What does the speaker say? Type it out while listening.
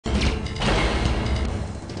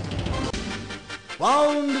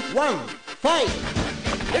Round 1 Fight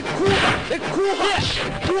でこうだでこうだ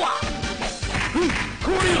うわ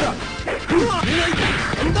交流だうわ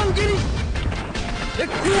二段蹴りで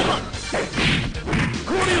こうだ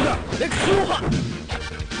交流だでこうだ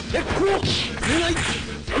でこう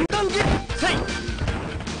二段蹴りせい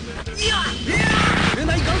いや触れ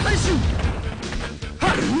ない眼帯集は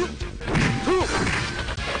っふう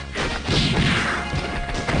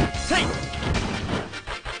せい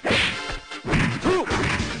ふう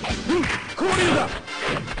交流だ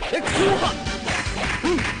でこうだ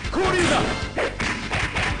交流だ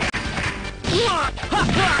うわはっ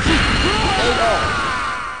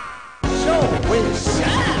Show wins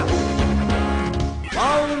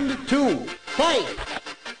Round 2 Fight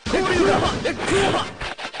交流だでこうだ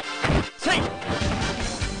せい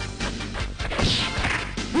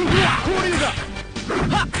交流だ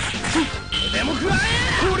はっでもくらえ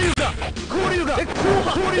交流だ交流だでこうだ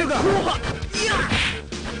交流だいや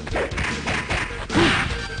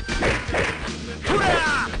とら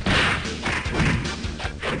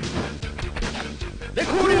で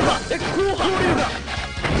交流だでこうだ交流だ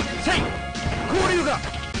せい交流だ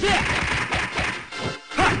で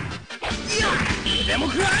はっいやでも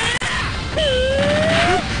くらえ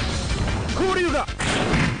交流だ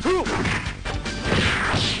ふううわ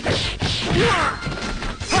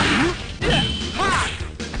はっは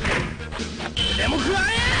っでもくら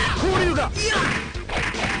え交流だいや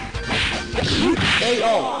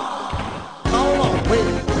KO Paolo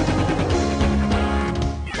wins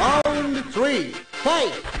Round 3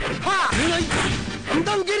 Fight はあない三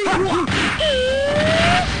段蹴り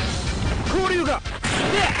交流が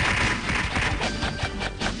で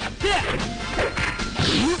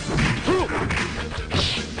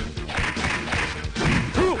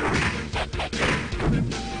ふう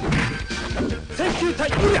選球対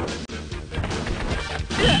うや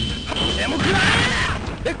でもくら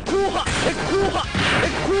えでこうはでこうはで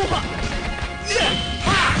こうはは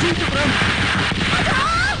あついてごらんあた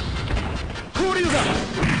ー交流がはっ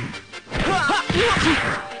うわ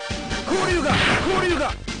交流が交流が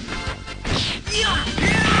いや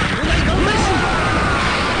うないがうないし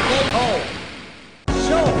KO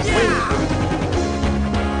Show wins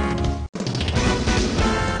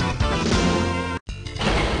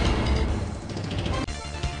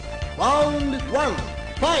Round 1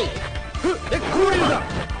 Fight で交流だ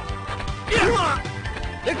うわ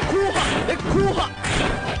でこうはでこうは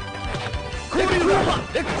交流だ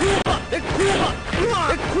でこうはでこうはうわ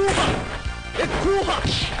でこうはでこうは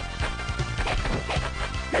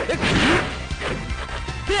で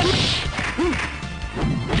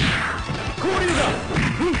交流だ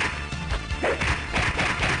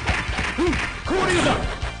交流だ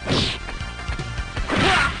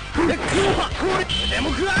でこうは交流でも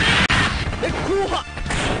くらえでこうは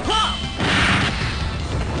はあ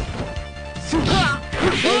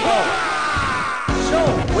Show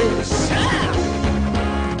wins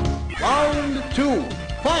Round 2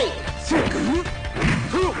 Fight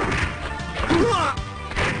うわ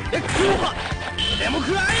でこうはでも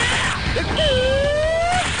くらえで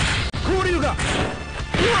交流がうわ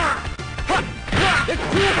はっでこ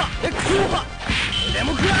うはでこうはでも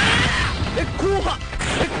くらえでこうは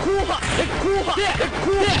でこうはでこうはで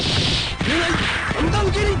こうは触れない三段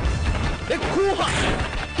蹴りでこうは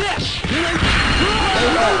で触れない三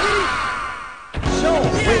段蹴りShow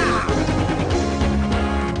wins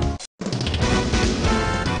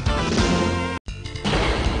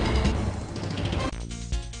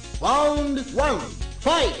Round 1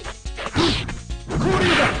 Fight 交流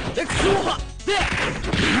だでこうはで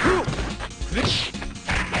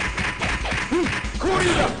交流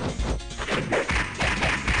だ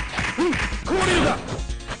交流だ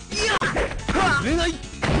いや触れない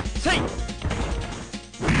せい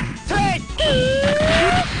せい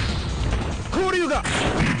交流が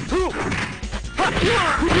ふうはっう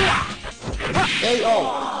わ KO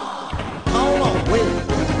Paolo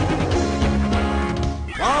wins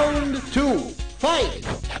Round 2 Fight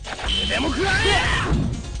でもくらえ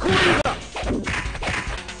交流だ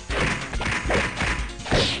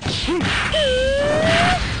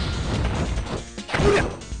うやは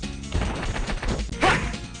っ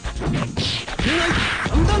触れない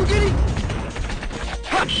三段蹴り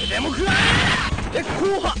はっでもくらえでこ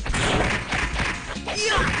うはい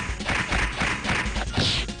や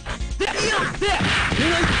でいやで触れ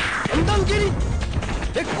ない三段蹴り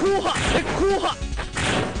でこうはでこうは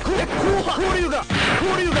でこうは交流が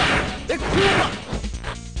交流がでこうは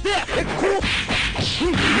でこう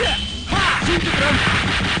はあついてくらん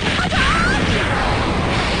あたー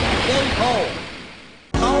KO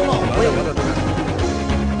Paolo wins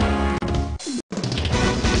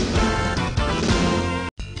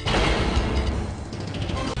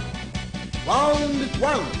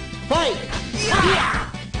one, fight!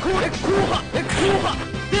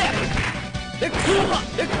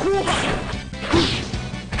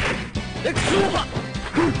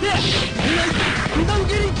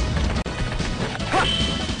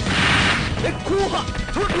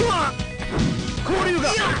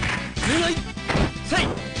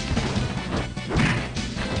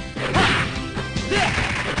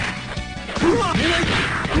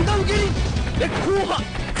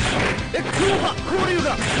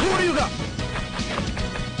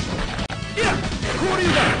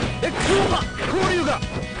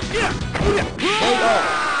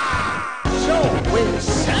 Show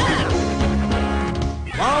wins.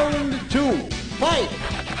 Round 2, fight!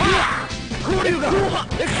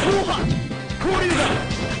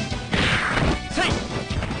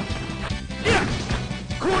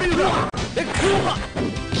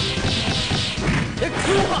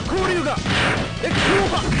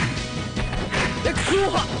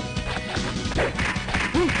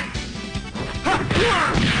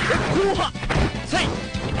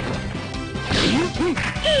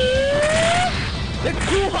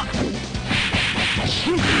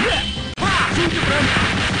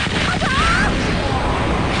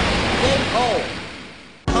 KO.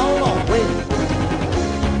 Paolo wins.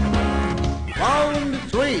 Round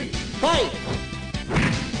 3, fight!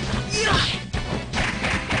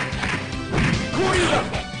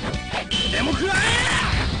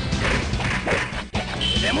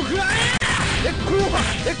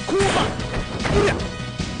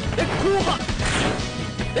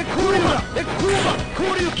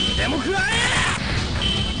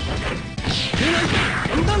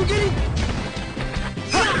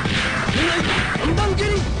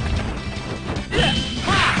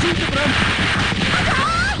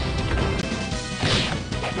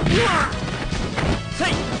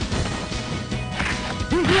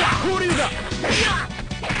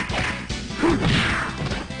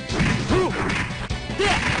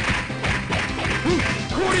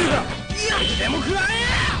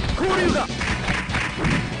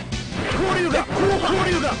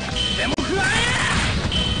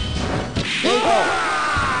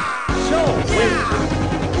 Show wins.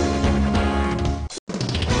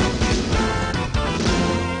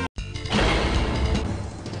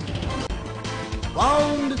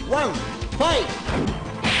 Round 1, fight!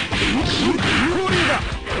 Show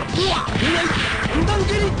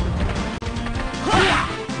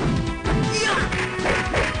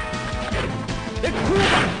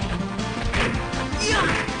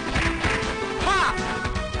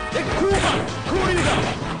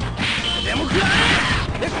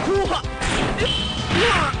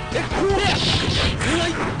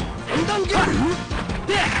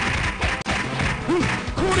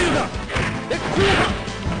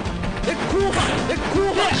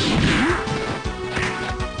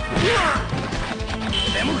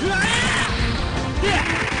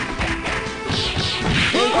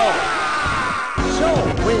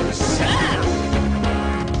wins.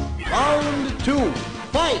 Round 2,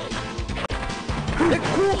 fight!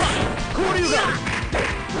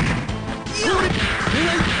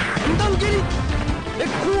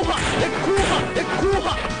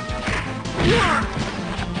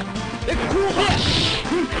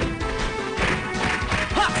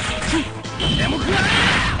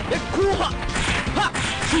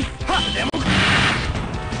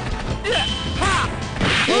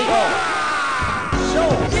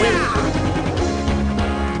 Show wins.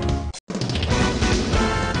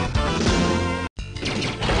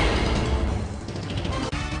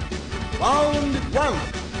 Round 1,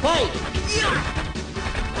 fight!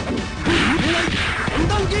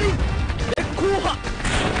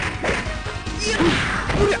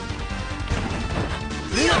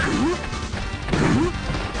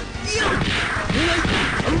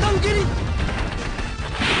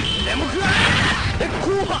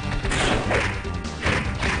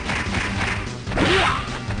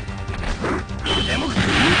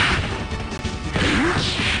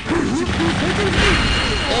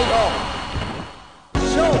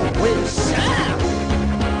 Show wins.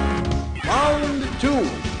 Round 2,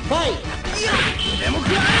 fight!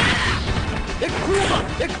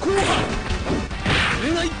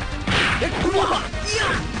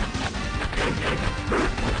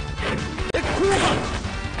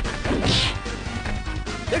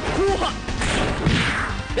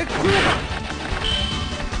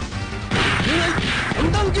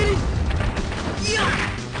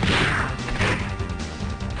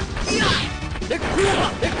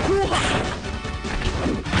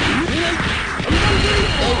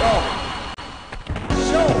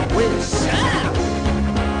 Show wins.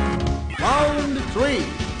 Round 3,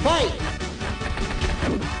 fight!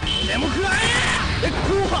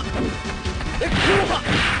 で後半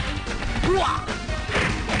うわ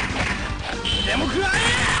でも食ら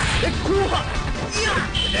えで後半いや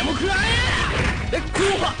でも食らえで後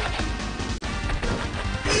半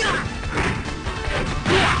いや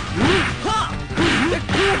うわはで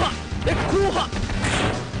後半で後半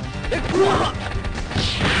で後半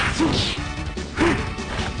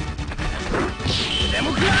でも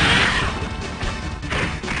食らえ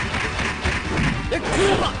で後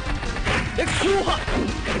半で後半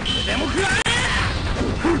でも食らえ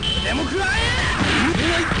でも食らえ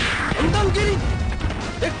判断蹴り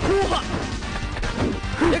で後半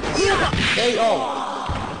で後半 KO.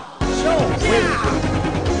 Show win.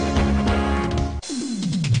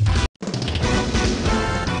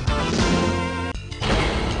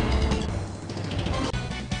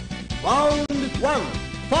 Round 1,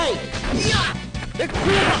 fight. いやで後半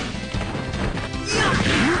いや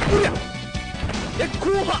うりゃで後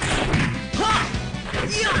半はあい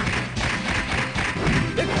や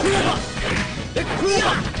で後半で後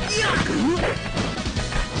半いや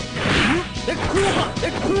で後半で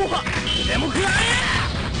後半でも食らえ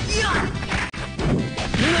いや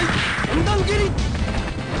判断蹴り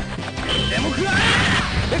でも食らえ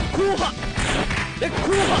で後半で後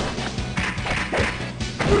半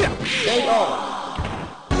うりゃ KO.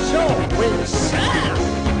 Show wins.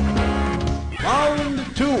 Round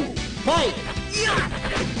 2, fight. いや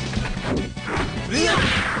いやう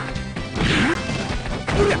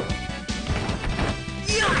りゃい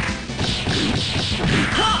や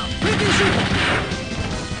はあ平均シュート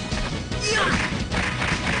いや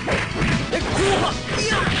で後半い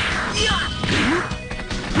やいや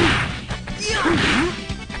いや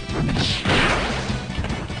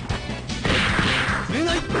触れ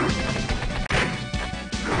ない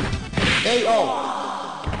KO.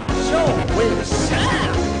 Show wins.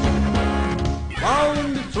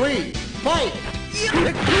 Round 3, fight. いや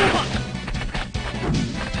で後半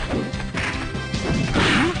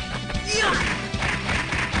いや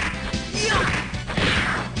いや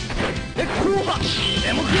で後半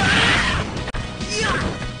でも食らえいや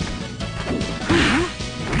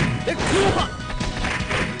で後半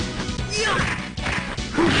いや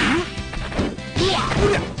うわう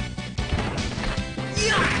りゃい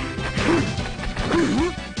や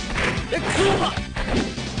で後半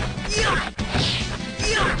いや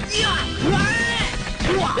いやいや食らえ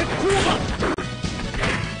うわで後半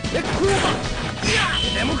で後半いや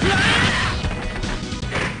でも食らえ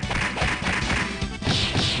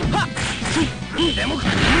はっでも食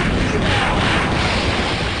らえ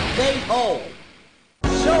KO.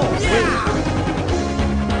 Show wins.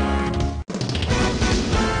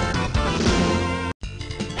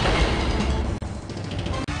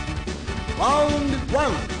 Round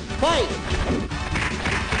 1, fight.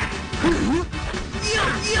 いや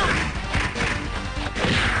いや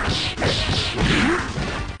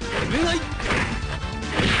触れない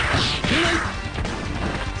触れない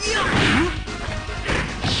いや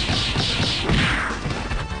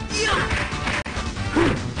いや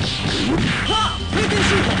はあ平均シ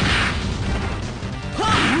ュートは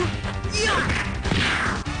あいや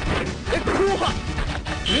で後半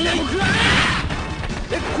触れない食らえ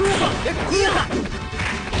で後半で後半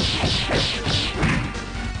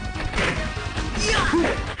いや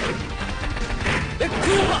で後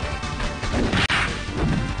半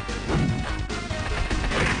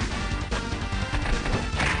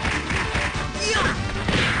いや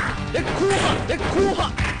で後半で後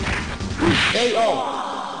半 KO.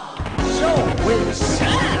 Show wins.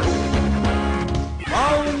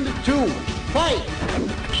 Round 2, fight.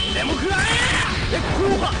 でも食らえで後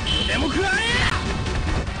半でも食らえ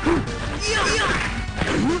いやいや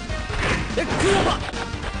で後半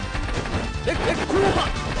で後半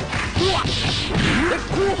うわで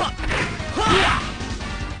後半はあ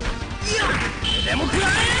いやでも食ら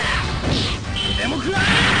えでも食らえ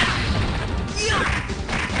いや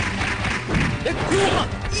で後半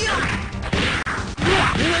いやうわ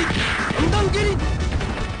出ない判断蹴り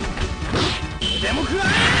でも食らえ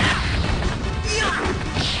いや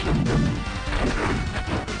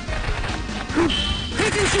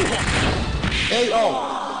平均シュート KO.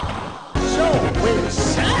 Show wins.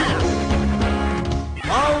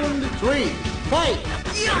 Round 3, fight.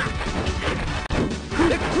 いや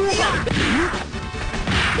で後半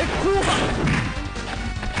で後半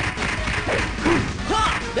はあ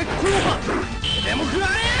で後半でも食らえ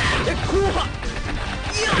で後半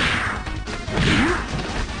いや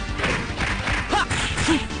はっ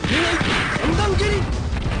出ない判断蹴りい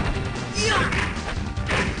や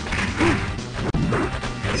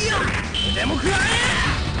いやでも食らえ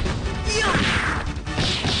いや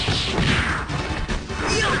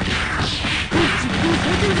いや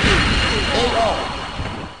KO.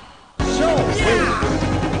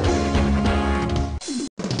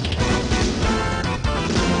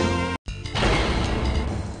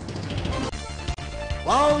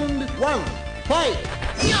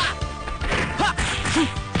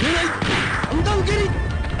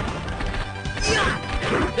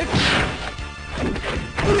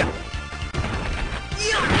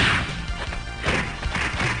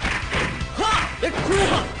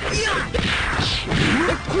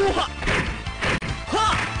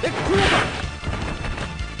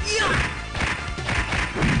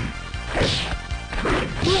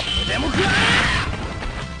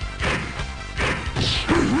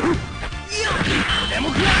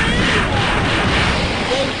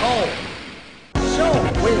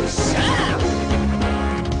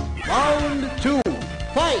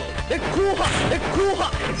 で後半で後半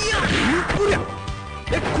いやうりゃ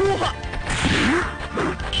で後半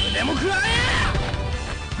でも食らえ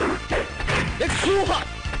で後半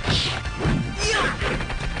いや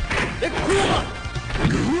で後半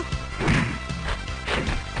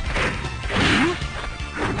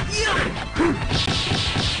いや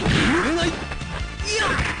売れないいや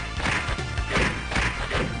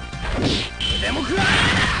でも食ら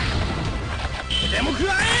えでも食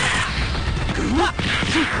らえぐわっ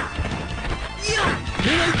いや売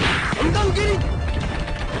れない三段蹴り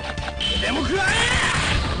でも食らえ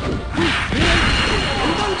売れない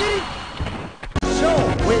三段蹴り Show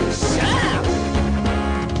wins.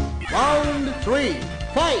 Round 3.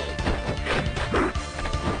 Fight.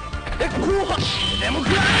 で後半でも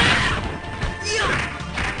食らえいや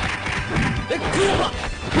で後半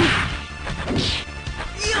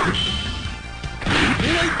いや売れ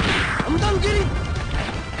ない三段蹴りい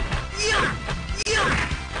やいや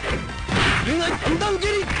売れない三段蹴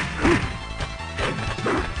り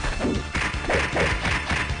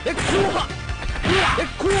で後半で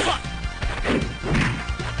後半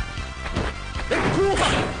で後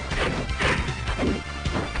半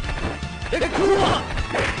で後半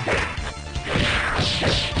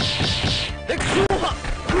で後半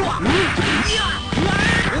うわいや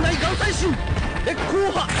売れない眼帯心で後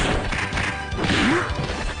半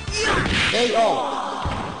いや KO.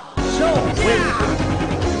 Show wins.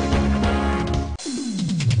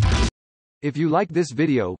 If you like this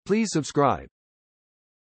video, please subscribe.